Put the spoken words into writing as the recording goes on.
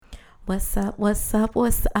What's up? What's up?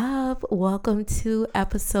 What's up? Welcome to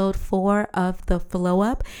episode 4 of the Flow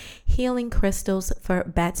Up Healing Crystals for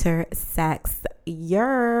Better Sex.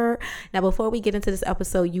 Now, before we get into this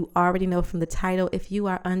episode, you already know from the title, if you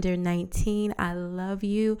are under 19, I love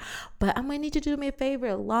you. But I'm going to need you to do me a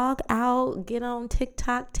favor. Log out, get on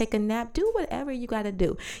TikTok, take a nap, do whatever you got to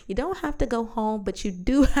do. You don't have to go home, but you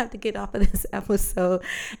do have to get off of this episode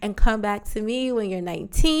and come back to me when you're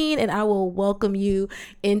 19, and I will welcome you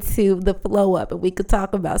into the Flow Up and we could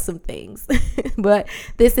talk about some things. But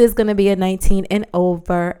this is going to be a 19 and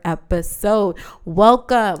over episode.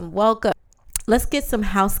 Welcome. Let's get some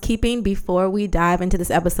housekeeping before we dive into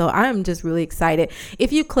this episode. I'm just really excited.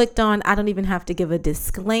 If you clicked on, I don't even have to give a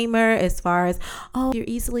disclaimer as far as, you're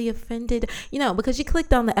easily offended, because you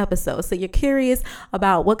clicked on the episode. So you're curious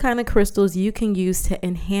about what kind of crystals you can use to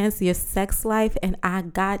enhance your sex life. And I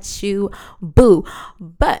got you, boo.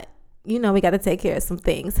 But we got to take care of some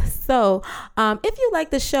things. So if you like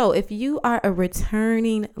the show, if you are a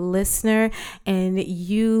returning listener and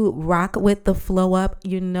you rock with the Flow Up,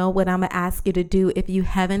 you know what I'm going to ask you to do. If you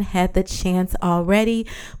haven't had the chance already,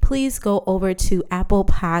 please go over to Apple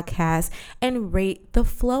Podcasts and rate the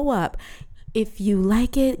Flow Up. If you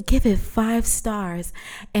like it, give it 5 stars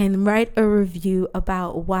and write a review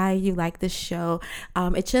about why you like the show.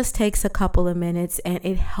 It just takes a couple of minutes and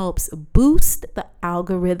it helps boost the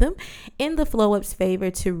algorithm in the Flow Up's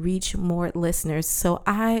favor to reach more listeners. So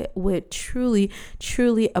I would truly,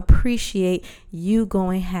 truly appreciate you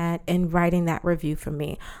going ahead and writing that review for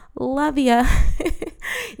me. Love ya.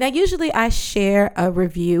 Now, usually I share a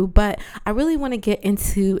review, but I really want to get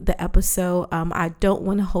into the episode. I don't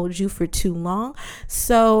want to hold you for too long.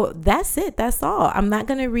 So that's it. That's all. I'm not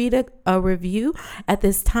going to read a review at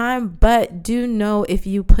this time, but do know if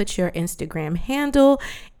you put your Instagram handle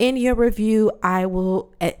in your review, I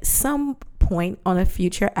will at some point on a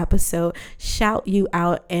future episode shout you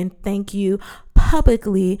out and thank you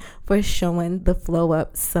publicly for showing the Flow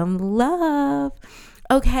Up some love.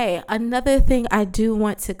 Okay, another thing I do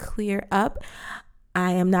want to clear up.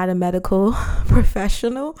 I am not a medical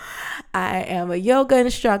professional. I am a yoga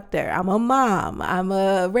instructor. I'm a mom. I'm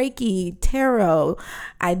a Reiki, tarot.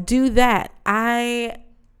 I do that. I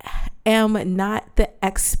am not the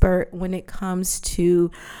expert when it comes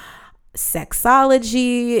to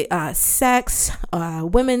sexology, sex,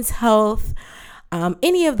 women's health,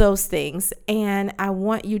 any of those things. And I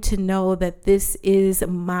want you to know that this is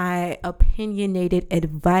my opinionated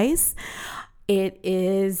advice. It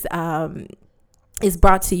is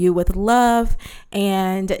brought to you with love,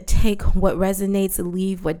 and take what resonates,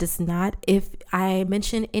 leave what does not. If I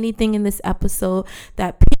mention anything in this episode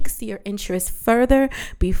that piques your interest further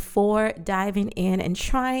before diving in and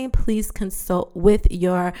trying, please consult with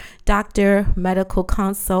your doctor, medical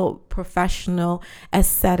consult, professional,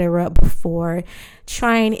 etc. before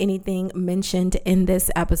trying anything mentioned in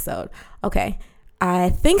this episode. Okay, I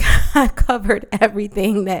think I covered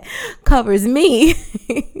everything that covers me.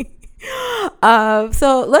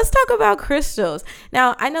 So let's talk about crystals.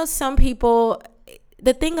 Now, I know some people,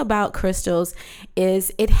 the thing about crystals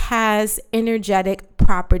is it has energetic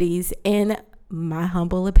properties, in my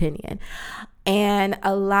humble opinion. And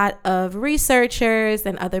a lot of researchers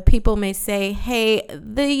and other people may say, hey,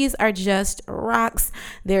 these are just rocks.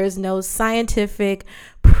 There's no scientific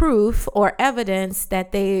proof or evidence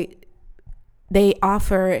that they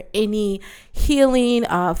offer any healing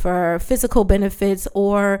for physical benefits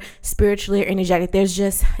or spiritually or energetic. There's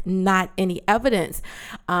just not any evidence.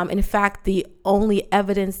 In fact, the only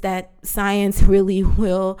evidence that science really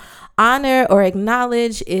will honor or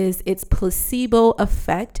acknowledge is its placebo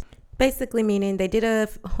effect. Basically meaning they did a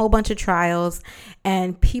whole bunch of trials,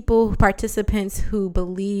 and participants who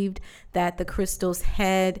believed that the crystals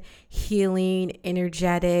had healing,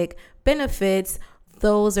 energetic benefits,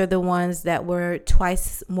 those are the ones that were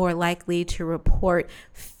twice more likely to report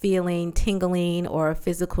feeling tingling or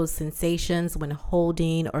physical sensations when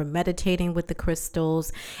holding or meditating with the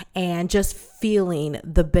crystals, and just feeling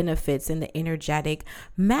the benefits and the energetic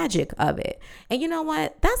magic of it. And you know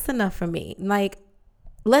what? That's enough for me.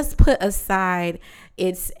 Let's put aside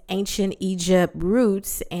its ancient Egypt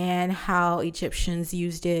roots and how Egyptians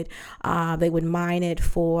used it. They would mine it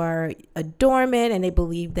for adornment, and they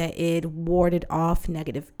believed that it warded off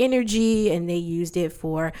negative energy, and they used it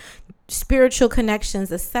for spiritual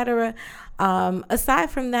connections, etc.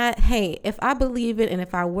 Aside from that, hey, if I believe it and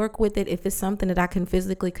if I work with it, if it's something that I can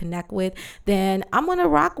physically connect with, then I'm going to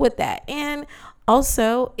rock with that. And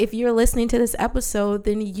also, if you're listening to this episode,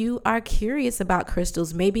 then you are curious about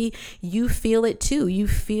crystals. Maybe you feel it too. you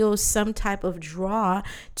feel some type of draw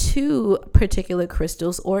to particular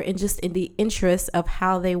crystals, or in the interest of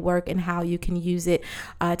how they work and how you can use it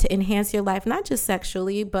to enhance your life, not just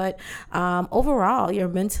sexually, but overall, your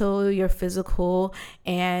mental, your physical,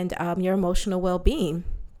 and your emotional well-being.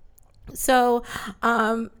 So,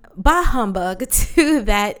 bah humbug to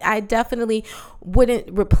that, I definitely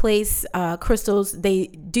wouldn't replace crystals. They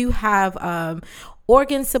do have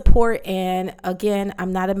organ support, and again,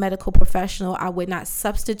 I'm not a medical professional. I would not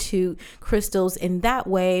substitute crystals in that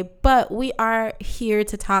way, but we are here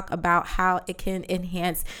to talk about how it can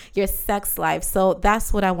enhance your sex life. So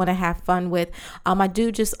that's what I want to have fun with. I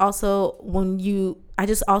just also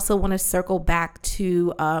want to circle back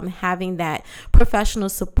to having that professional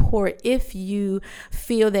support if you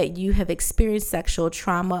feel that you have experienced sexual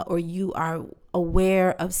trauma, or you are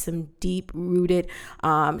aware of some deep-rooted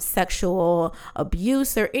sexual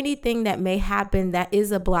abuse or anything that may happen that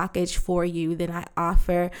is a blockage for you. Then I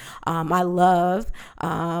offer my love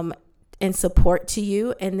and support to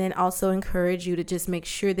you, and then also encourage you to just make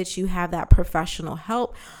sure that you have that professional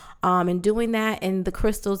help. And doing that, and the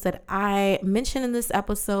crystals that I mentioned in this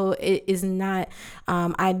episode, it is not,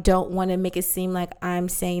 I don't want to make it seem like I'm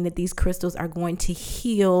saying that these crystals are going to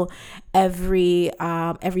heal every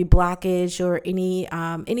blockage or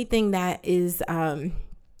anything that is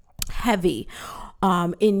heavy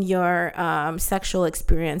in your sexual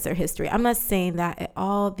experience or history. I'm not saying that at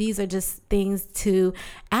all. These are just things to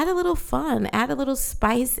add a little fun, add a little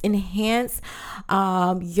spice, enhance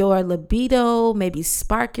your libido, maybe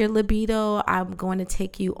spark your libido. I'm going to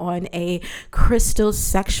take you on a crystal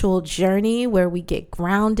sexual journey where we get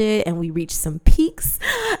grounded and we reach some peaks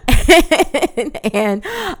and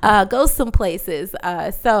go some places.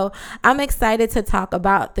 So I'm excited to talk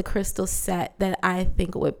about the crystal set that I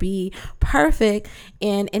think would be perfect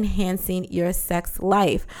in enhancing your sex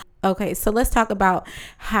life. Okay, so let's talk about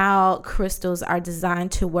how crystals are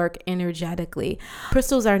designed to work energetically.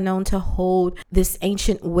 Crystals are known to hold this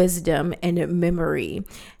ancient wisdom and memory.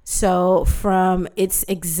 So from its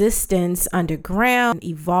existence underground,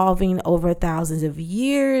 evolving over thousands of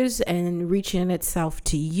years and reaching itself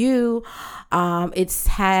to you, it's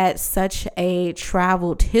had such a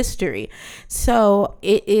traveled history. So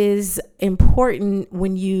it is important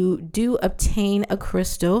when you do obtain a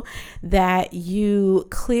crystal that you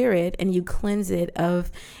clear it and you cleanse it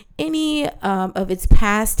of any of its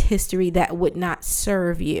past history that would not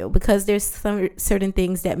serve you, because there's some certain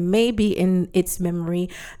things that may be in its memory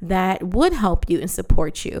that would help you and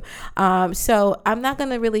support you. So I'm not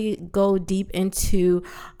going to really go deep into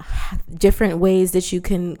different ways that you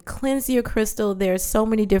can cleanse your crystal. There's so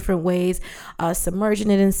many different ways,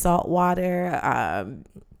 submerging it in salt water,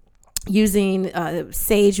 using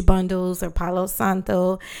sage bundles or Palo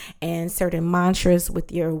Santo and certain mantras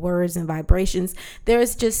with your words and vibrations.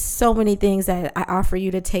 There's just so many things that I offer you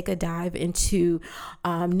to take a dive into,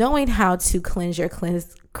 knowing how to cleanse your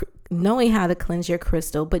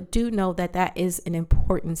crystal, but do know that that is an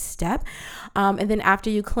important step. And then after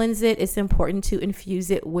you cleanse it, it's important to infuse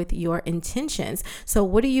it with your intentions. So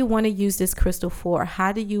what do you want to use this crystal for?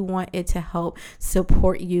 How do you want it to help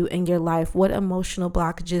support you in your life? What emotional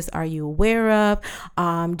blockages are you aware of?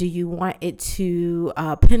 Do you want it to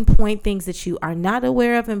pinpoint things that you are not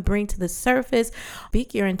aware of and bring to the surface?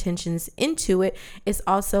 Speak your intentions into it is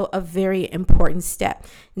also a very important step.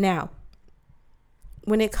 Now,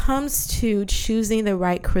 when it comes to choosing the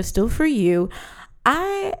right crystal for you,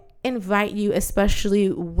 I invite you, especially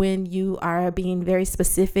when you are being very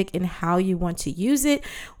specific in how you want to use it.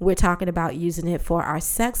 We're talking about using it for our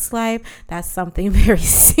sex life. That's something very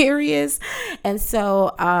serious. And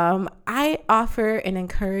so I offer and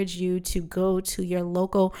encourage you to go to your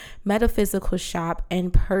local metaphysical shop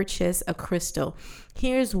and purchase a crystal.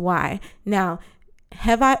 Here's why. Now,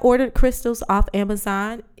 have I ordered crystals off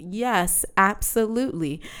Amazon? Yes,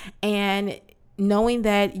 absolutely. And knowing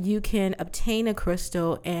that you can obtain a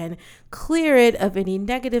crystal and clear it of any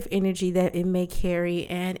negative energy that it may carry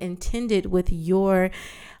and intend it with your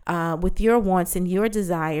wants and your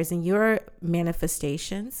desires and your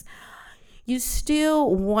manifestations, you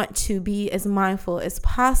still want to be as mindful as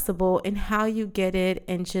possible in how you get it,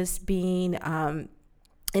 and just being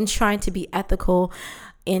and trying to be ethical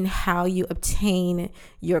in how you obtain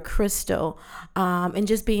your crystal, and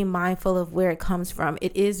just being mindful of where it comes from.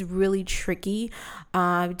 It is really tricky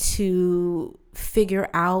to figure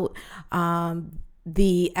out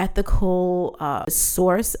the ethical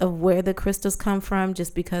source of where the crystals come from,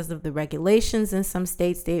 just because of the regulations. In some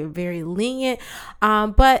states, they're very lenient.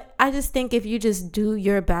 But I just think if you just do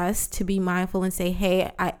your best to be mindful and say,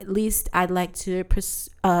 hey, at least I'd like to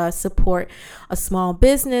support a small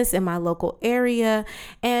business in my local area.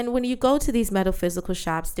 And when you go to these metaphysical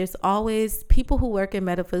shops, there's always people who work in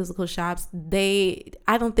metaphysical shops. I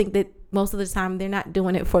don't think that most of the time they're not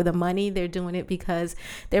doing it for the money. They're doing it because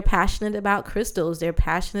they're passionate about crystals. They're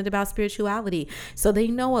passionate about spirituality. So they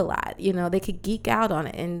know a lot, they could geek out on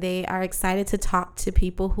it, and they are excited to talk to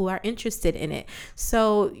people who are interested in it.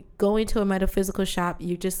 So going to a metaphysical shop,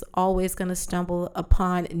 you're just always going to stumble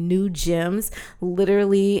upon new gems,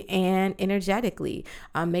 literally and energetically.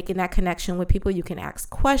 Making that connection with people, you can ask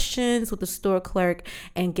questions with the store clerk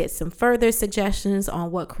and get some further suggestions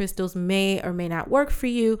on what crystals may or may not work for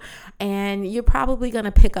you. And you're probably going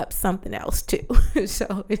to pick up something else too.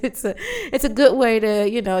 So it's a good way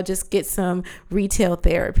to, just get some retail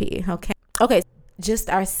therapy. Okay. Just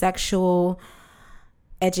our sexual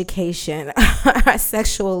education, our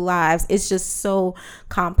sexual lives. It's just so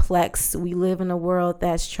complex. We live in a world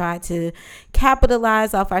that's tried to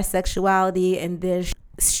capitalize off our sexuality and then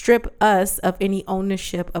strip us of any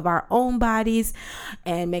ownership of our own bodies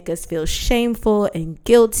and make us feel shameful and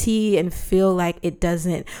guilty and feel like it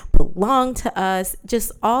doesn't belong to us.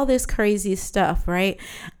 Just all this crazy stuff, right?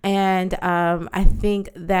 And I think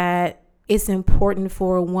that it's important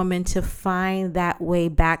for a woman to find that way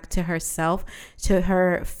back to herself, to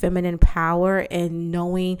her feminine power, and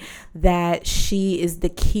knowing that she is the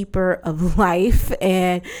keeper of life,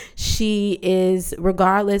 and she is,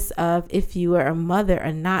 regardless of if you are a mother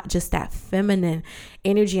or not, just that feminine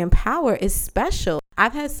energy and power is special.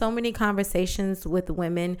 I've had so many conversations with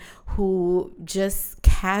women who just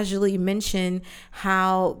casually mention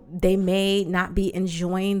how they may not be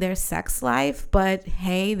enjoying their sex life, but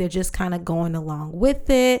hey, they're just kind of going along with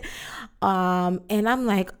it. And I'm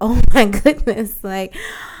like, oh my goodness, like,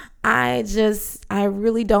 I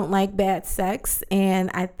really don't like bad sex. And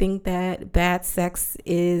I think that bad sex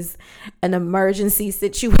is an emergency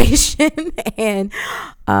situation.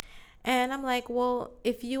 And I'm like, well,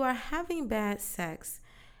 if you are having bad sex,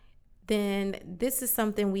 then this is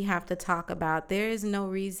something we have to talk about. There is no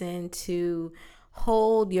reason to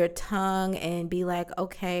hold your tongue and be like,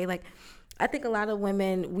 okay, like, I think a lot of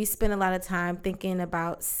women, we spend a lot of time thinking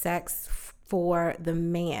about sex for the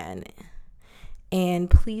man and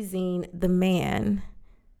pleasing the man.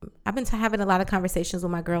 I've been having a lot of conversations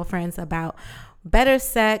with my girlfriends about better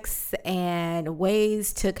sex and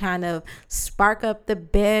ways to kind of spark up the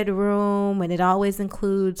bedroom, and it always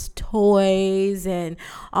includes toys and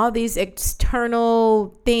all these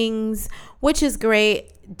external things, which is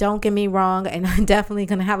great. Don't get me wrong, and I'm definitely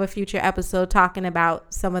going to have a future episode talking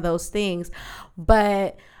about some of those things,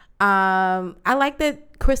 but I like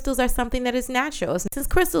that crystals are something that is natural. Since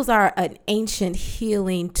crystals are an ancient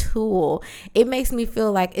healing tool, it makes me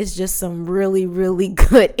feel like it's just some really, really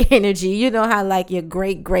good energy. You know how like your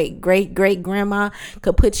great grandma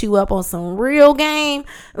could put you up on some real game?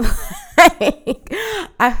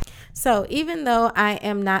 So even though I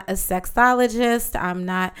am not a sexologist, I'm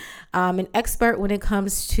not an expert when it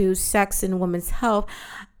comes to sex and women's health,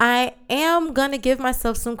 I am going to give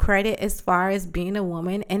myself some credit as far as being a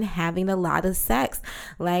woman and having a lot of sex.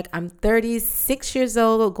 Like, I'm 36 years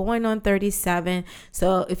old, going on 37.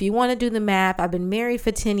 So if you want to do the math, I've been married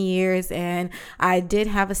for 10 years and I did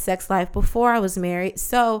have a sex life before I was married.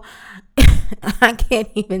 So I can't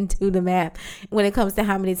even do the math when it comes to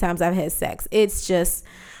how many times I've had sex. It's just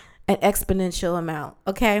an exponential amount.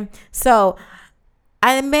 Okay. So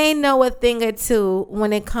I may know a thing or two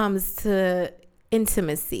when it comes to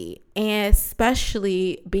intimacy, and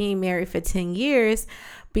especially being married for 10 years,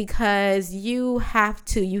 because you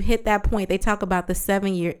hit that point. They talk about the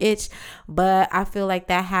 7-year itch, but I feel like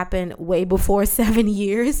that happened way before 7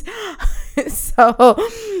 years. So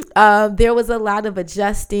there was a lot of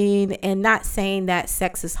adjusting, and not saying that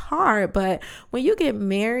sex is hard, but when you get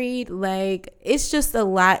married, like, it's just a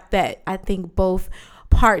lot that I think both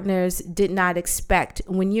partners did not expect.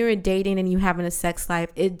 When you're dating and you having a sex life,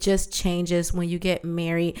 it just changes when you get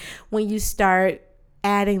married, when you start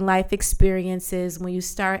adding life experiences, when you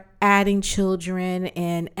start adding children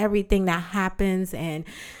and everything that happens, and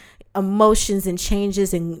emotions and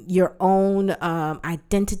changes in your own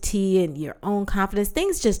identity and your own confidence.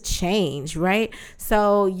 Things just change, right?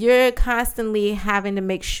 So you're constantly having to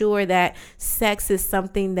make sure that sex is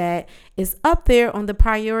something that is up there on the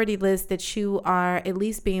priority list, that you are at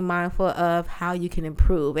least being mindful of how you can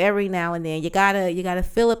improve. Every now and then you gotta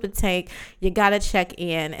fill up the tank, you gotta check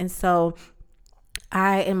in. And so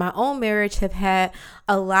I, in my own marriage, have had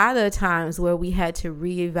a lot of times where we had to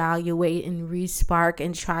reevaluate and respark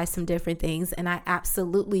and try some different things. And I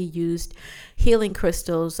absolutely used healing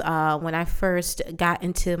crystals when I first got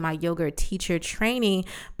into my yoga teacher training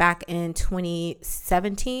back in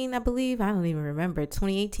 2017, I believe. I don't even remember,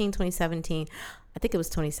 2018, 2017. I think it was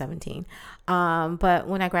 2017. But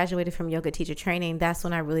when I graduated from yoga teacher training, that's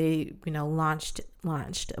when I really,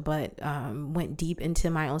 launched, but went deep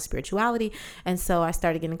into my own spirituality. And so I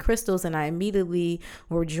started getting crystals, and I immediately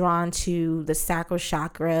were drawn to the sacral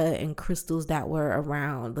chakra and crystals that were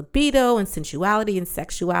around libido and sensuality and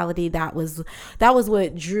sexuality. That was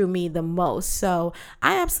what drew me the most. So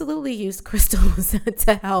I absolutely used crystals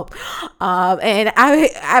to help. And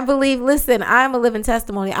I believe, listen, I'm a living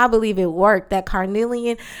testimony. I believe it worked. That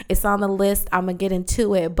carnelian, it's on the list. I'm gonna get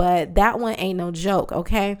into it, but that one ain't no joke.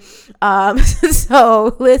 Okay.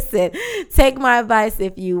 So listen, take my advice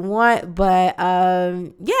if you want, but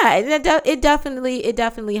it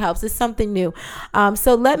definitely helps. It's something new.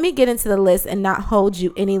 So let me get into the list and not hold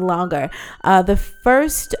you any longer. The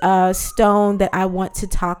first stone that I want to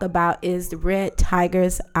talk about is the red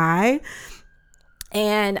tiger's eye.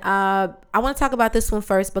 And I want to talk about this one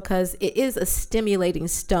first because it is a stimulating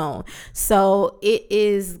stone. So it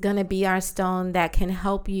is going to be our stone that can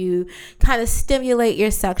help you kind of stimulate your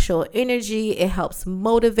sexual energy. It helps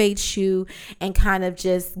motivate you and kind of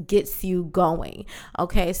just gets you going.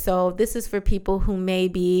 Okay, so this is for people who may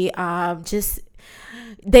be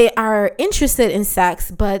they are interested in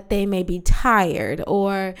sex, but they may be tired,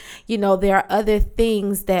 or, there are other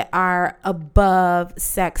things that are above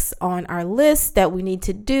sex on our list that we need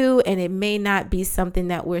to do, and it may not be something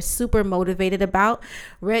that we're super motivated about.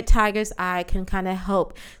 Red tiger's eye can kind of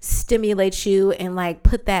help stimulate you and like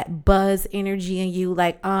put that buzz energy in you.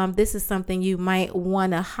 Like, this is something you might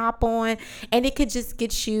want to hop on, and it could just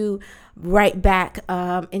get you right back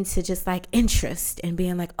into just like interest and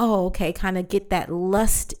being like, oh, okay, kind of get that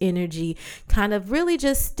lust energy, kind of really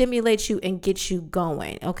just stimulate you and get you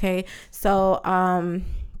going. Okay, so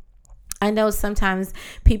I know sometimes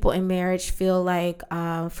people in marriage feel like,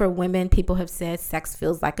 for women, people have said sex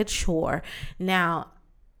feels like a chore. Now,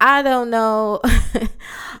 I don't know.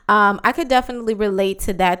 I could definitely relate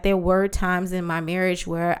to that. There were times in my marriage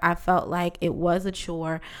where I felt like it was a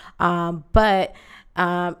chore, but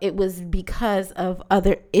it was because of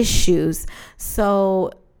other issues.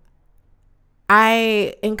 So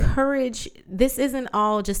I encourage, this isn't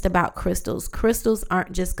all just about crystals. Crystals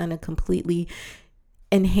aren't just going to completely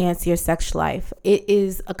enhance your sex life. It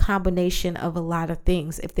is a combination of a lot of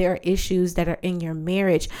things. If there are issues that are in your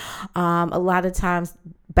marriage, a lot of times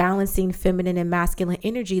balancing feminine and masculine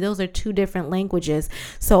energy, those are two different languages.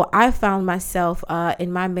 So I found myself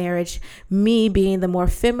in my marriage, me being the more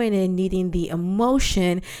feminine, needing the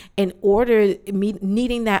emotion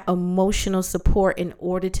needing that emotional support in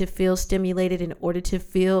order to feel stimulated, in order to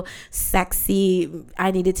feel sexy.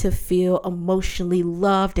 I needed to feel emotionally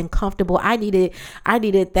loved and comfortable. I needed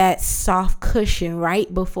that soft cushion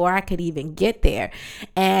right before I could even get there.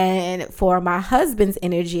 And for my husband's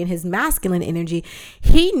energy and his masculine energy,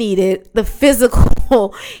 he needed the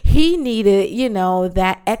physical, he needed,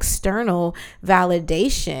 that external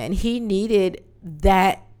validation. He needed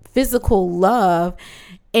that physical love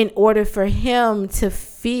in order for him to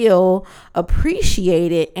feel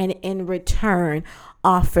appreciated and in return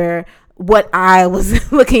offer what I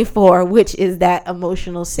was looking for, which is that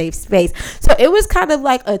emotional safe space. So it was kind of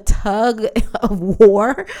like a tug of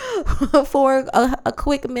war for a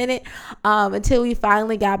quick minute, until we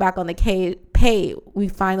finally got back on the we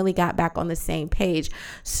finally got back on the same page.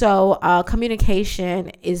 So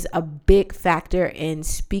communication is a big factor in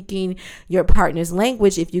speaking your partner's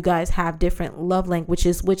language. If you guys have different love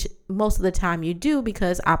languages, which most of the time you do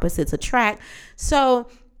because opposites attract. So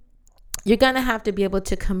you're going to have to be able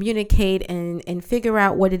to communicate and figure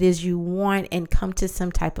out what it is you want and come to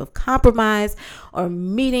some type of compromise or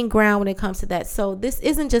meeting ground when it comes to that. So this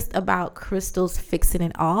isn't just about crystals fixing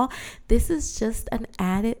it all. This is just an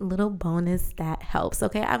added little bonus that helps.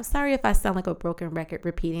 Okay, I'm sorry if I sound like a broken record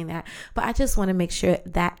repeating that, but I just want to make sure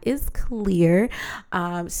that is clear.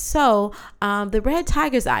 So the red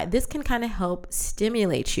tiger's eye, this can kind of help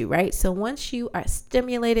stimulate you, right? So once you are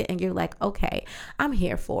stimulated and you're like, okay, I'm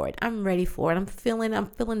here for it. I'm ready for it. I'm feeling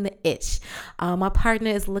the itch. My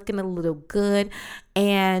partner is looking a little good.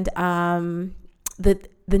 And the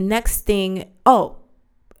next thing, another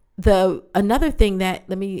thing that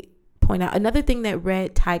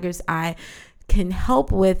red tiger's eye can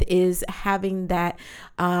help with is having that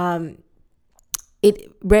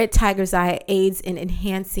red tiger's eye aids in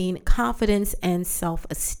enhancing confidence and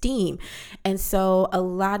self-esteem. And so a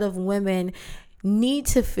lot of women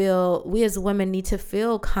we as women need to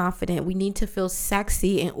feel confident. We need to feel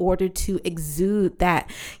sexy in order to exude that.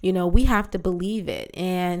 We have to believe it.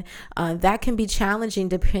 And that can be challenging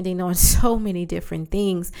depending on so many different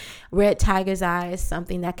things. Red Tiger's Eye is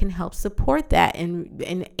something that can help support that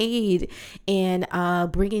and aid in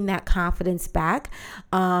bringing that confidence back,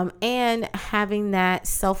 and having that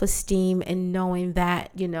self-esteem and knowing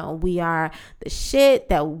that, we are the shit,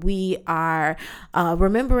 that we are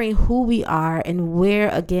remembering who we are and where,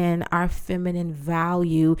 again, our feminine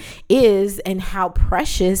value is, and how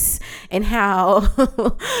precious and how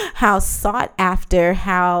how sought after,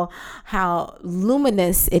 how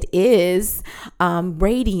luminous it is,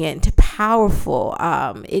 radiant, powerful.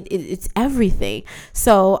 It's everything.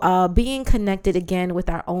 So being connected again with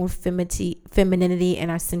our own femininity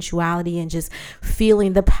and our sensuality, and just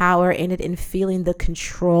feeling the power in it, and feeling the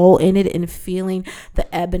control in it, and feeling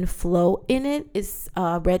the ebb and flow in it is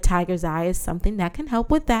Red Tiger's Eye is something that can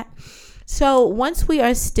help with that. So once we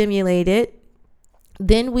are stimulated,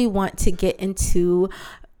 then we want to get into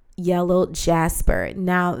yellow jasper.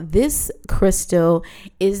 Now, this crystal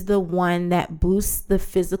is the one that boosts the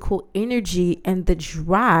physical energy and the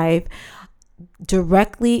drive,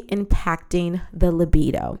 directly impacting the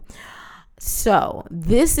libido. So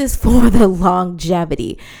this is for the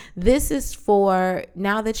longevity. This is for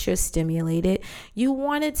now that you're stimulated, you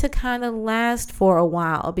want it to kind of last for a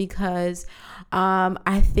while, because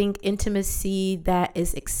I think intimacy that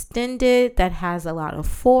is extended, that has a lot of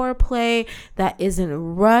foreplay, that isn't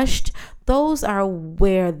rushed, those are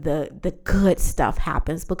where the good stuff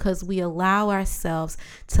happens, because we allow ourselves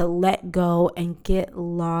to let go and get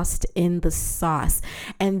lost in the sauce.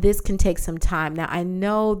 And this can take some time. Now, I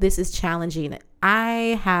know this is challenging.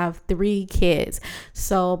 I have 3 kids.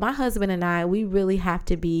 So my husband and I, we really have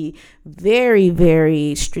to be very,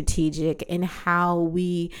 very strategic in how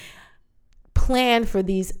we plan for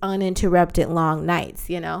these uninterrupted long nights.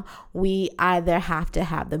 We either have to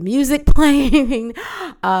have the music playing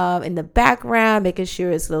in the background, making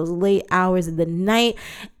sure it's those late hours of the night,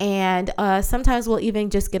 and sometimes we'll even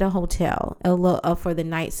just get a hotel for the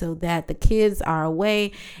night, so that the kids are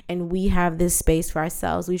away and we have this space for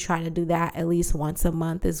ourselves. We try to do that at least once a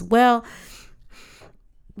month as well,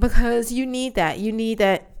 because you need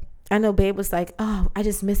that. I know Babe was like, oh, I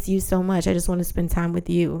just miss you so much. I just want to spend time with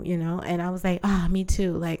you, And I was like, oh, me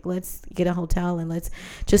too. Like, let's get a hotel and let's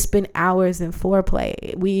just spend hours in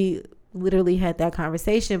foreplay. We literally had that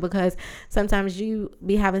conversation, because sometimes you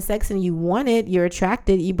be having sex and you want it, you're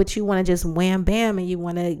attracted, but you want to just wham bam and you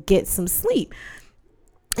want to get some sleep.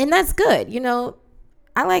 And that's good.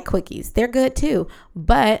 I like quickies. They're good too.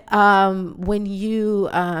 But when you,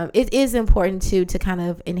 it is important to kind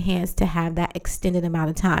of enhance, to have that extended amount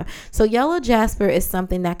of time. So yellow jasper is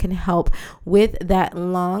something that can help with that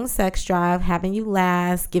long sex drive, having you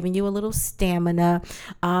last, giving you a little stamina.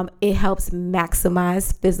 It helps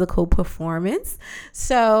maximize physical performance.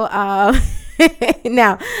 So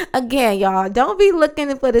now, again, y'all, don't be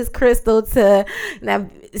looking for this crystal to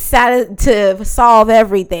solve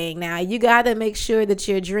everything. Now, you got to make sure that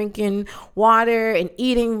you're drinking water and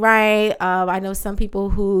eating right. I know some people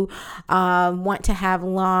who want to have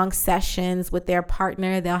long sessions with their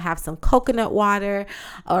partner. They'll have some coconut water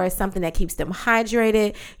or something that keeps them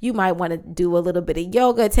hydrated. You might want to do a little bit of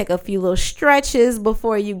yoga, take a few little stretches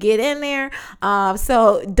before you get in there.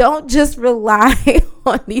 So don't just rely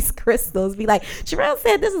on these crystals. Be like, Sherelle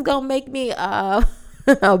said this is going to make me a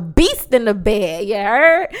beast in the bed. You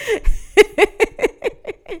heard?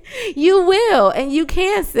 You will, and you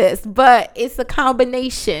can, sis, but it's a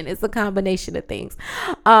combination. It's a combination of things.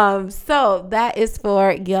 So that is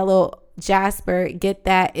for yellow jasper. Get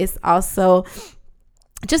that. It's also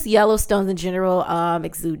just Yellowstones in general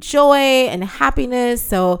exude joy and happiness.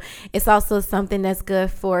 So it's also something that's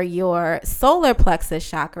good for your solar plexus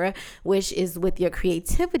chakra, which is with your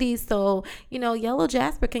creativity. So, yellow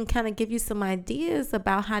jasper can kind of give you some ideas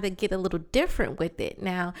about how to get a little different with it.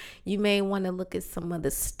 Now, you may want to look at some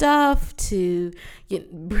other stuff to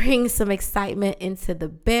bring some excitement into the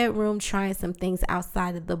bedroom, trying some things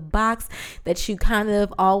outside of the box that you kind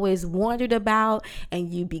of always wondered about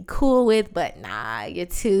and you'd be cool with, but nah,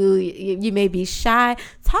 you may be shy.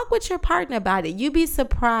 Talk with your partner about it. You'd be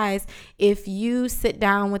surprised if you sit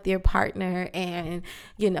down with your partner and,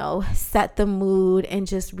 set the mood and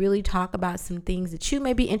just really talk about some things that you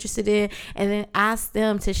may be interested in, and then ask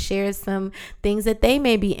them to share some things that they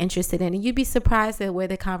may be interested in. And you'd be surprised at where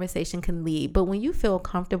the conversation can lead. But when you feel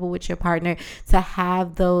comfortable with your partner to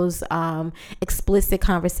have those explicit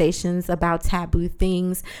conversations about taboo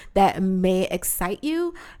things that may excite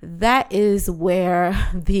you, that is where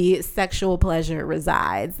the sexual pleasure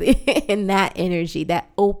resides in that energy, that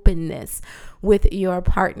openness with your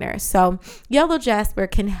partner. So yellow jasper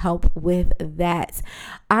can help with that.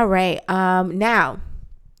 All right. Now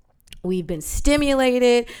we've been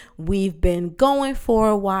stimulated. We've been going for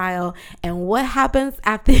a while. And what happens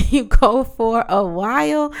after you go for a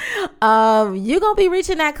while? You're going to be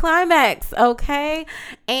reaching that climax, okay?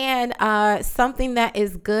 And something that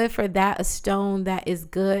is good for that, a stone that is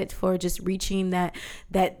good for just reaching that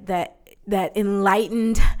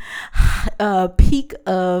enlightened peak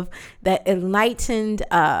of that enlightened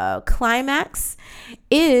climax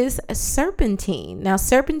is serpentine. Now,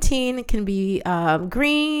 serpentine can be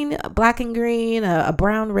green, black and green, a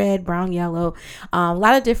brown, red, brown, yellow, a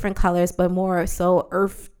lot of different colors, but more so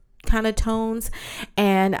earth kind of tones.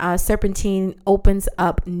 And serpentine opens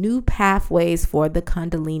up new pathways for the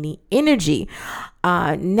Kundalini energy.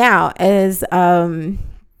 Now, as a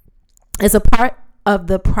part of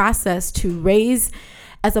the process to raise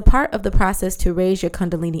your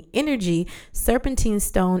Kundalini energy, serpentine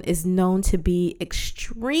stone is known to be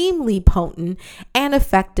extremely potent and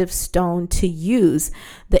effective stone to use.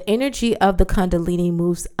 The energy of the Kundalini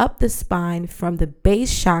moves up the spine from the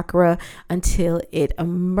base chakra until it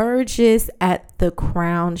emerges at the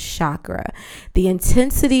crown chakra. The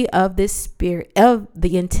intensity of this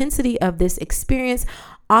experience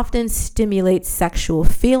often stimulates sexual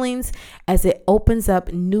feelings as it opens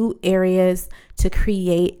up new areas to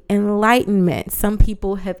create enlightenment. Some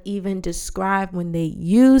people have even described when they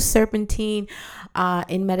use serpentine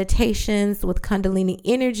in meditations with Kundalini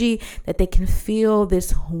energy that they can feel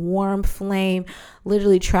this warm flame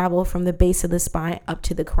literally travel from the base of the spine up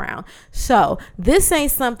to the crown. So this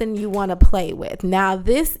ain't something you want to play with. Now,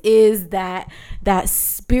 this is that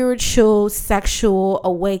spiritual sexual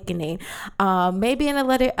awakening. Maybe in a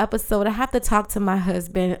later episode, I have to talk to my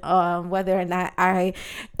husband whether or not I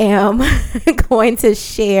am going to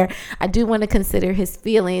share. I do want to consider his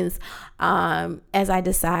feelings as I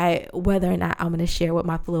decide whether or not I'm going to share with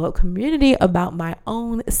my Flow Up community about my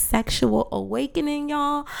own sexual awakening,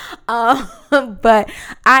 y'all. But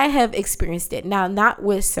I have experienced it. Now, not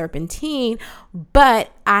with serpentine,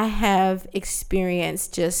 but I have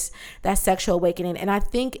experienced just that sexual awakening. And I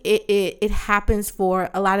think it happens for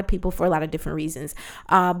a lot of people for a lot of different reasons.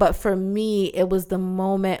 But for me, it was the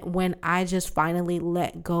moment when I just finally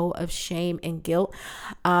let go of shame and guilt.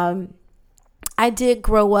 I did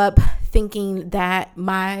grow up thinking that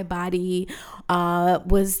my body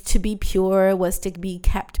was to be pure, was to be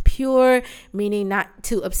kept pure, meaning not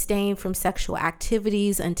to abstain from sexual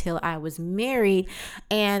activities until I was married.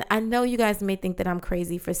 And I know you guys may think that I'm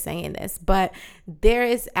crazy for saying this, but there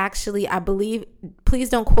is actually, I believe, please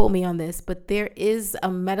don't quote me on this, but there is a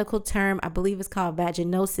medical term, I believe it's called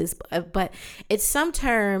vaginosis, but it's some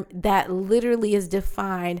term that literally is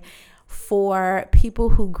defined for people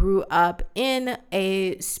who grew up in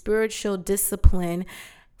a spiritual discipline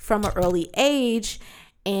from an early age.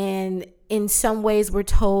 And in some ways, we're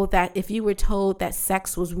told that if you were told that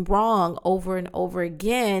sex was wrong over and over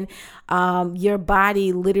again, your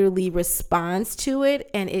body literally responds to it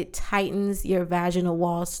and it tightens your vaginal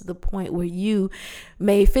walls to the point where you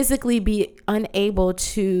may physically be unable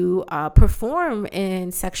to perform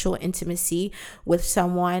in sexual intimacy with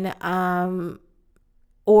someone.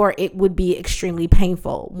 Or it would be extremely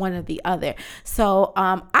painful, one or the other. So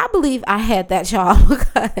I believe I had that, y'all,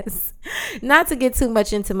 because not to get too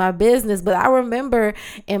much into my business, but I remember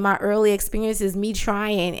in my early experiences, me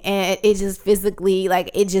trying and it just physically,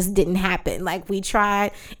 like, it just didn't happen. Like, we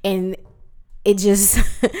tried and it just,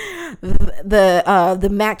 the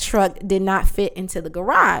Mack truck did not fit into the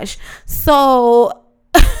garage. So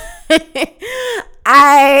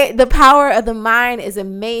the power of the mind is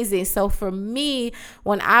amazing. So for me,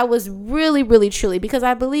 when I was really, really, truly, because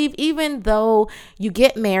I believe even though you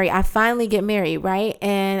get married, I finally get married, right?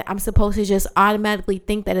 And I'm supposed to just automatically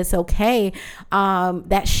think that it's okay.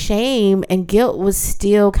 That shame and guilt was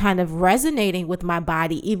still kind of resonating with my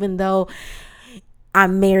body, even though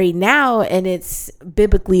I'm married now and it's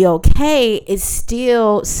biblically okay. It's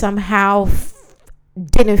still somehow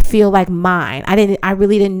didn't feel like mine. I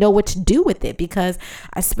really didn't know what to do with it because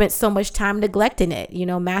I spent so much time neglecting it. You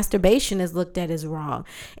know, masturbation is looked at as wrong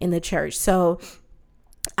in the church. So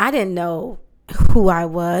I didn't know who I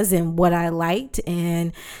was and what I liked.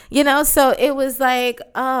 And, you know, so it was like,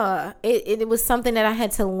 it was something that I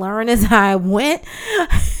had to learn as I went.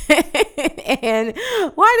 And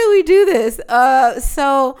why do we do this?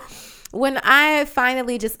 So when I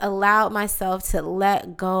finally just allowed myself to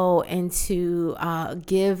let go and to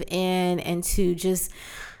give in and to just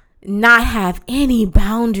not have any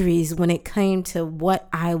boundaries when it came to what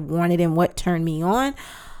I wanted and what turned me on.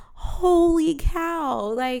 Holy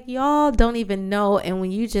cow, like y'all don't even know. And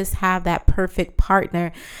when you just have that perfect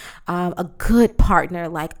partner, a good partner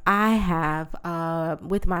like I have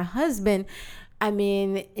with my husband, I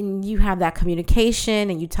mean, and you have that communication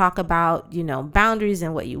and you talk about, boundaries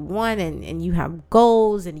and what you want, and you have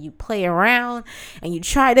goals and you play around and you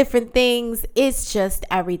try different things. It's just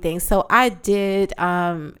everything. So I did,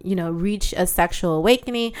 reach a sexual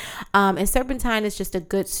awakening. And serpentine is just a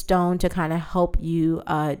good stone to kind of help you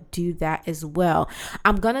do that as well.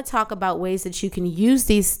 I'm going to talk about ways that you can use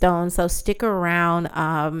these stones. So stick around.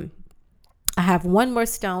 I have one more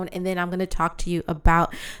stone, and then I'm going to talk to you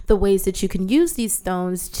about the ways that you can use these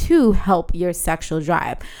stones to help your sexual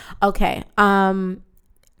drive. Okay. Then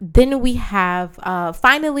we have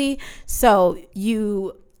finally, so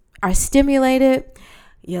you are stimulated,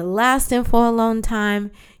 you're lasting for a long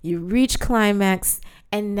time, you reach climax,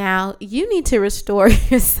 and now you need to restore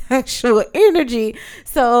your sexual energy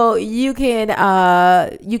so you can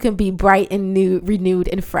be bright and new, renewed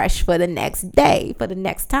and fresh for the next day, for the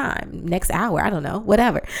next time, next hour, I don't know,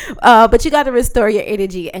 whatever. But you got to restore your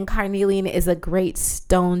energy, and carnelian is a great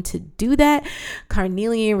stone to do that.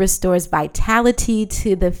 Carnelian restores vitality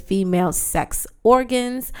to the female sex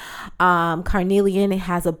organs. Carnelian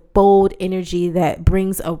has a bold energy that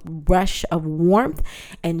brings a rush of warmth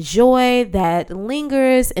and joy that lingers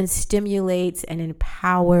and stimulates and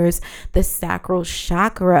empowers the sacral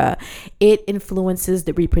chakra. It influences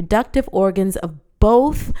the reproductive organs of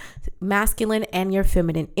both masculine and your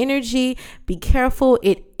feminine energy. Be careful.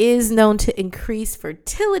 It is known to increase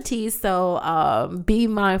fertility. So be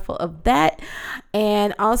mindful of that.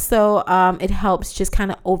 And also it helps just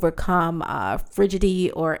kind of overcome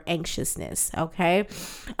frigidity or anxiousness. Okay.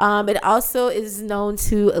 It also is known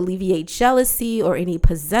to alleviate jealousy or any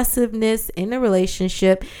possessiveness in a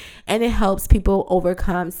relationship. And it helps people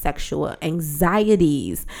overcome sexual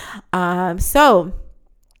anxieties.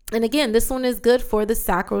 And again, this one is good for the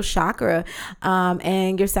sacral chakra.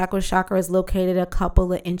 And your sacral chakra is located a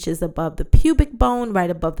couple of inches above the pubic bone, right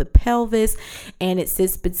above the pelvis. And it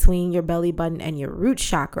sits between your belly button and your root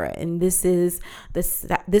chakra. And this is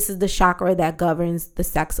the chakra that governs the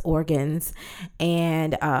sex organs.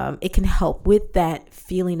 And it can help with that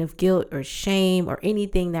feeling of guilt or shame or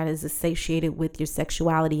anything that is associated with your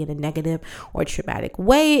sexuality in a negative or traumatic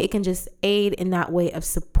way. It can just aid in that way of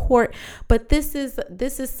support. But this is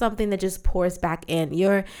something that just pours back in.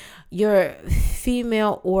 Your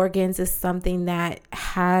female organs is something that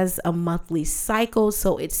has a monthly cycle.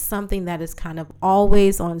 So it's something that is kind of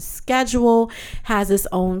always on schedule, has its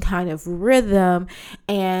own kind of rhythm.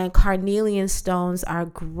 And carnelian stones are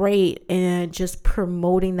great in just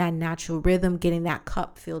promoting that natural rhythm, getting that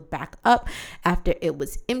cup filled back up after it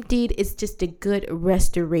was emptied. It's just a good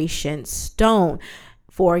restoration stone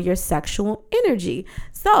for your sexual energy.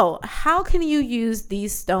 So how can you use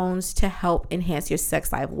these stones to help enhance your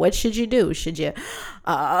sex life? What should you do? Should you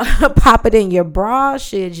pop it in your bra?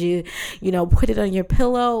 Should you, put it on your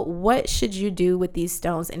pillow? What should you do with these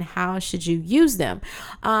stones, and how should you use them?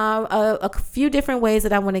 A few different ways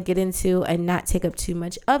that I want to get into and not take up too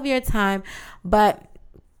much of your time. But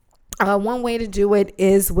one way to do it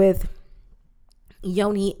is with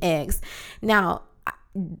yoni eggs. Now,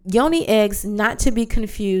 yoni eggs, not to be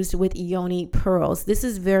confused with yoni pearls. This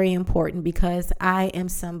is very important because I am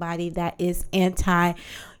somebody that is anti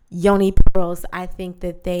yoni pearls. I think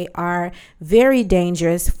that they are very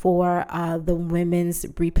dangerous for the women's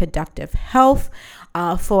reproductive health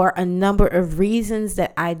for a number of reasons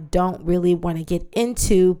that I don't really want to get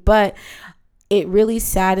into, but it really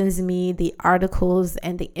saddens me, the articles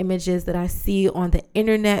and the images that I see on the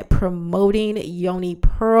internet promoting yoni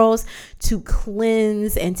pearls to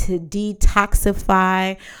cleanse and to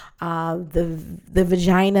detoxify the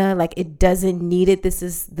vagina. Like, it doesn't need it.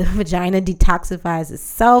 The vagina detoxifies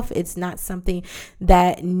itself. It's not something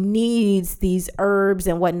that needs these herbs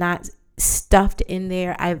and whatnot stuffed in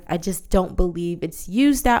there. I just don't believe it's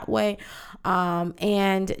used that way.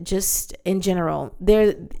 And just in general,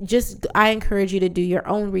 I encourage you to do your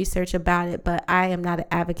own research about it, but I am not an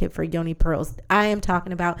advocate for yoni pearls. I am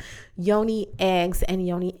talking about yoni eggs, and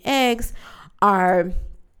yoni eggs are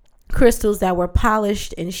crystals that were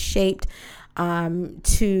polished and shaped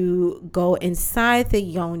to go inside the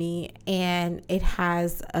yoni, and it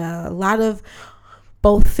has a lot of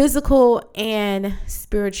both physical and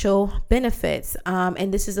spiritual benefits.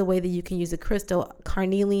 And this is a way that you can use a crystal.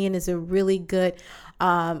 Carnelian is a really good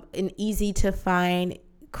and easy to find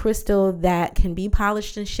crystal that can be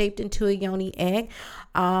polished and shaped into a yoni egg.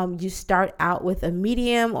 You start out with a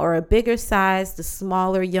medium or a bigger size. The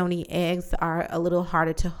smaller yoni eggs are a little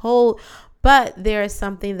harder to hold, but there is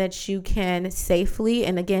something that you can safely,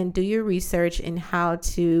 and again, do your research in how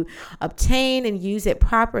to obtain and use it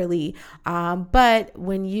properly. But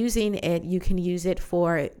when using it, you can use it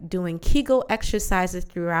for doing Kegel exercises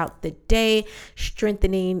throughout the day,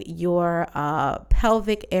 strengthening your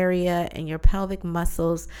pelvic area and your pelvic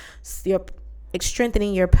muscles,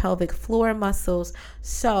 strengthening your pelvic floor muscles.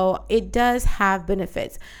 So it does have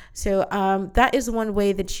benefits. So that is one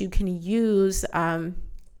way that you can use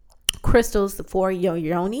crystals for your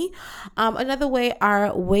yoni. Another way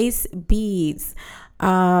are waist beads.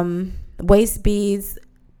 Waist beads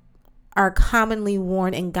are commonly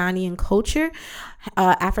worn in Ghanaian culture.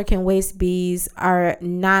 African waist beads are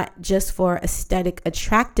not just for aesthetic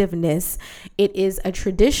attractiveness. It is a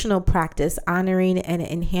traditional practice honoring and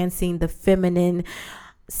enhancing the feminine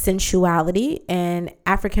sensuality, and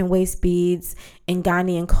African waist beads in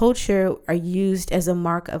Ghanaian culture are used as a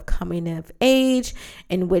mark of coming of age,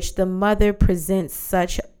 in which the mother presents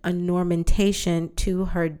such ornamentation to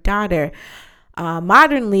her daughter.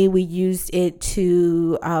 Modernly, we used it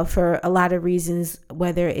to for a lot of reasons,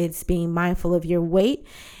 whether it's being mindful of your weight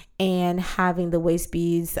and having the waist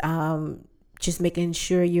beads, just making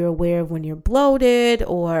sure you're aware of when you're bloated,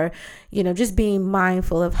 or, just being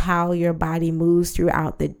mindful of how your body moves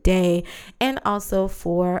throughout the day, and also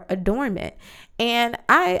for adornment. And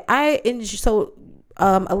so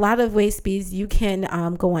a lot of waist beads, you can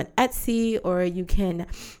go on Etsy, or you can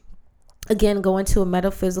again go into a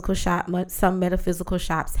metaphysical shop. Some metaphysical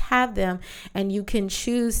shops have them, and you can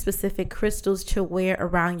choose specific crystals to wear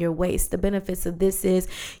around your waist. The benefits of this is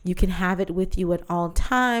you can have it with you at all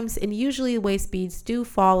times, and usually waist beads do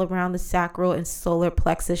fall around the sacral and solar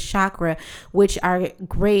plexus chakra, which are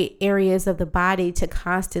great areas of the body to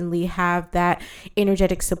constantly have that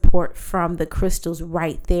energetic support from the crystals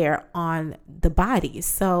right there on the body.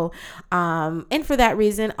 So and for that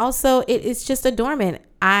reason also, it is just adornment.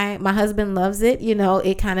 My husband loves it.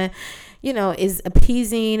 It kind of, is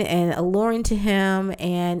appeasing and alluring to him.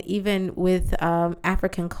 And even with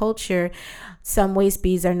African culture, some waist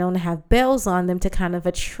beads are known to have bells on them to kind of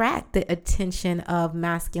attract the attention of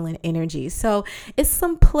masculine energy. So it's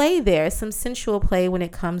some play there, some sensual play when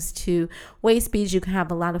it comes to waist beads. You can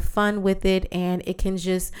have a lot of fun with it, and it can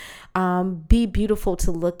just be beautiful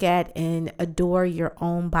to look at and adore your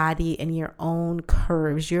own body and your own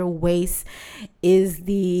curves. Your waist is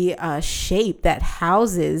the shape that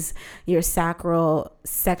houses your sacral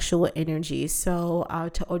sexual energy. So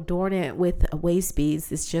to adorn it with waist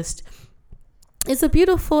beads is just, it's a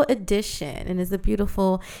beautiful addition, and it's a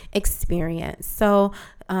beautiful experience. So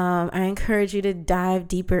I encourage you to dive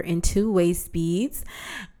deeper into waist beads.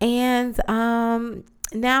 And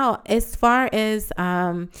now, as far as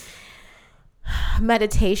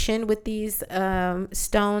meditation with these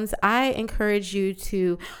stones, I encourage you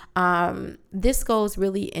to this goes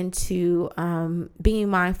really into being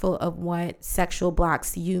mindful of what sexual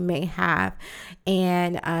blocks you may have,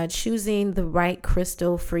 and choosing the right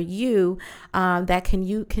crystal for you that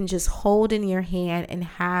you can just hold in your hand and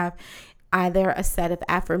have either a set of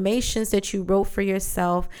affirmations that you wrote for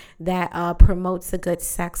yourself that promotes a good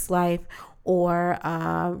sex life, or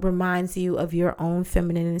reminds you of your own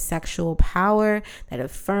feminine and sexual power, that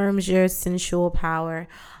affirms your sensual power,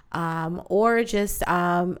 or just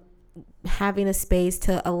having a space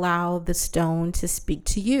to allow the stone to speak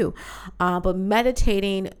to you. But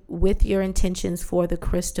meditating with your intentions for the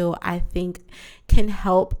crystal, I think, can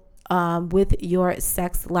help with your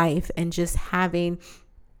sex life, and just having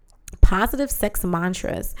positive sex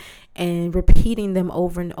mantras and repeating them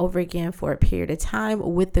over and over again for a period of time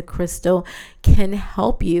with the crystal can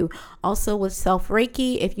help you. Also with self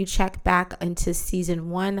Reiki, if you check back into season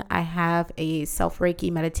 1, I have a self Reiki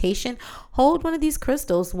meditation. Hold one of these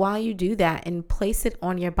crystals while you do that and place it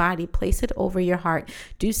on your body, place it over your heart.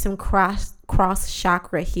 Do some cross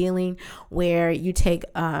chakra healing, where you take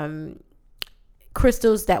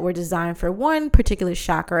crystals that were designed for one particular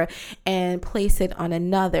chakra and place it on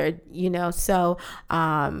another, so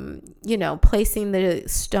placing the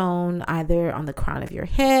stone either on the crown of your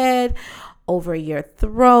head, over your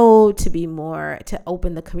throat, to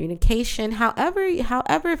open the communication,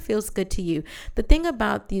 however feels good to you. The thing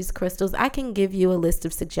about these crystals, I can give you a list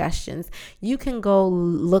of suggestions. You can go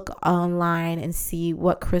look online and see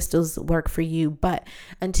what crystals work for you, but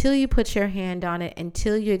until you put your hand on it,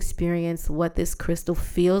 until you experience what this crystal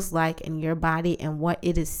feels like in your body and what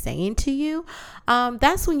it is saying to you,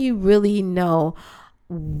 that's when you really know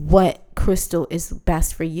what crystal is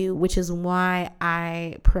best for you, which is why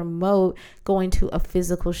I promote going to a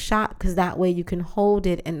physical shop, because that way you can hold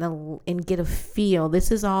it and get a feel.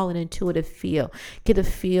 This is all an intuitive feel. Get a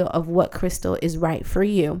feel of what crystal is right for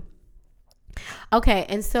you. Okay,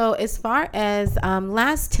 and so as far as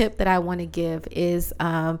last tip that I want to give is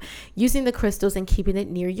using the crystals and keeping it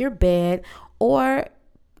near your bed, or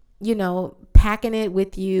packing it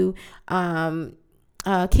with you,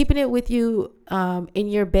 keeping it with you in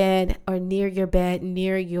your bed or near your bed,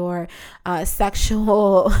 near your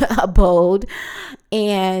sexual abode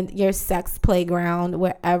and your sex playground,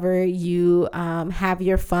 wherever you have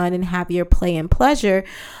your fun and have your play and pleasure.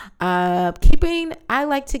 I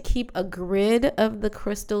like to keep a grid of the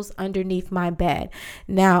crystals underneath my bed.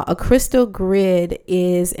 Now, a crystal grid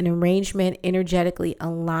is an arrangement energetically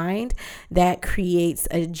aligned that creates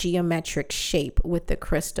a geometric shape with the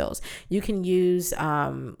crystals. You can use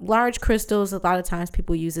large crystals. A lot of times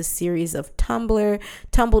people use a series of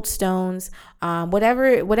tumbled stones,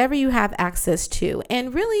 whatever you have access to.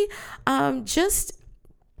 And really, just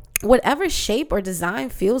whatever shape or design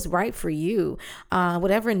feels right for you,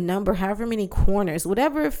 whatever number, however many corners,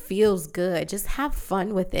 whatever feels good, just have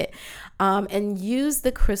fun with it, and use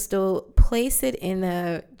the crystal, place it in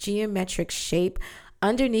a geometric shape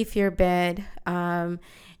underneath your bed,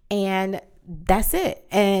 and that's it.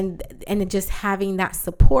 And just having that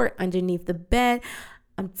support underneath the bed,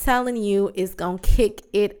 I'm telling you, is gonna kick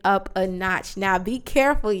it up a notch. Now be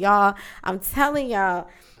careful, y'all. I'm telling y'all,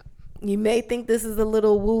 you may think this is a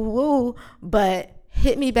little woo-woo, but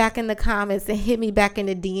hit me back in the comments and hit me back in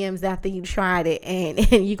the DMs after you tried it, and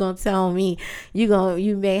you're going to tell me,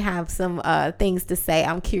 you may have some things to say.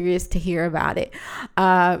 I'm curious to hear about it.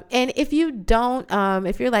 And if you don't,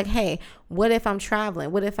 if you're like, hey, what if I'm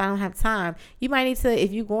traveling? What if I don't have time? You might need to,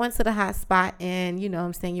 if you go into the hot spot and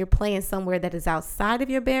you're playing somewhere that is outside of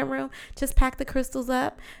your bedroom, just pack the crystals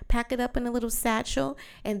up, pack it up in a little satchel.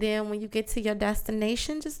 And then when you get to your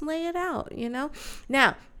destination, just lay it out,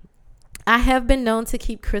 Now, I have been known to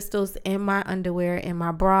keep crystals in my underwear, in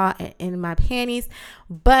my bra, and in my panties,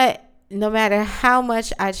 but no matter how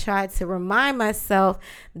much I try to remind myself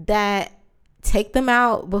that take them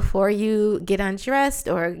out before you get undressed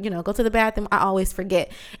or, go to the bathroom, I always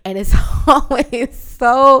forget. And it's always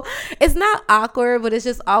it's not awkward, but it's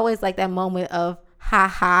just always like that moment of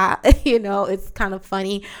ha. It's kind of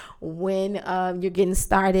funny when you're getting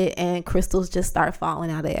started and crystals just start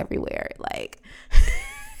falling out of everywhere. Like,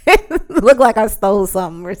 look like I stole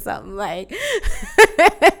something or something, like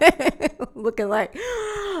looking like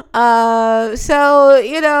so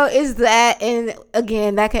is that. And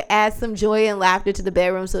again, that could add some joy and laughter to the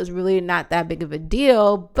bedroom, so it's really not that big of a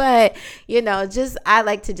deal. But just I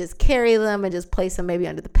like to just carry them and just place them maybe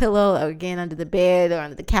under the pillow, or again under the bed, or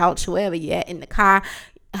under the couch, wherever you're at, in the car,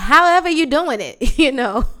 however you're doing it,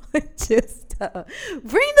 just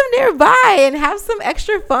bring them nearby and have some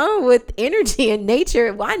extra fun with energy and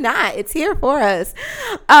nature. Why not? It's here for us.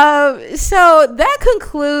 So that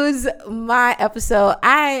concludes my episode.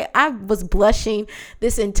 I was blushing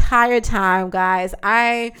this entire time, guys.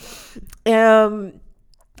 I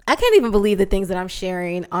can't even believe the things that I'm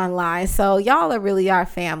sharing online. So y'all are really our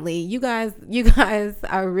family. You guys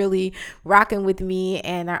are really rocking with me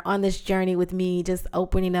and are on this journey with me, just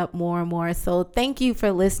opening up more and more. So thank you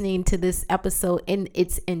for listening to this episode in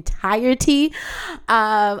its entirety.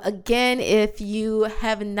 Again, if you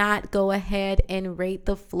have not, go ahead and rate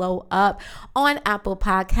the Flow Up on Apple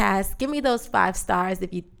Podcasts. Give me those 5 stars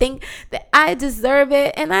if you think that I deserve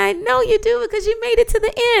it. And I know you do, because you made it to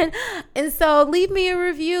the end. And so leave me a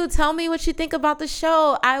review. Tell me what you think about the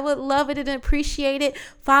show. I would love it and appreciate it.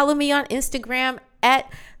 Follow me on Instagram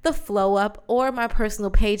at The Flow Up, or my personal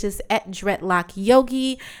pages at Dreadlock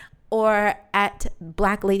Yogi or at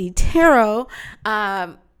Black Lady Tarot,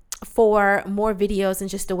 for more videos and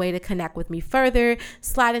just a way to connect with me further.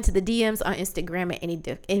 Slide into the DMs on Instagram at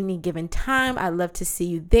any given time. I'd love to see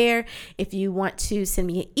you there. If you want to send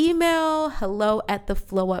me an email,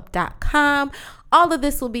 hello@theflowup.com. All of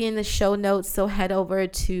this will be in the show notes, so head over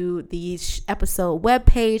to the episode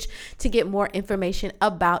webpage to get more information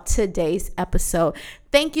about today's episode.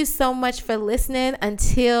 Thank you so much for listening.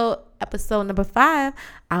 Until episode number 5,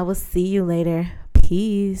 I will see you later.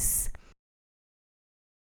 Peace.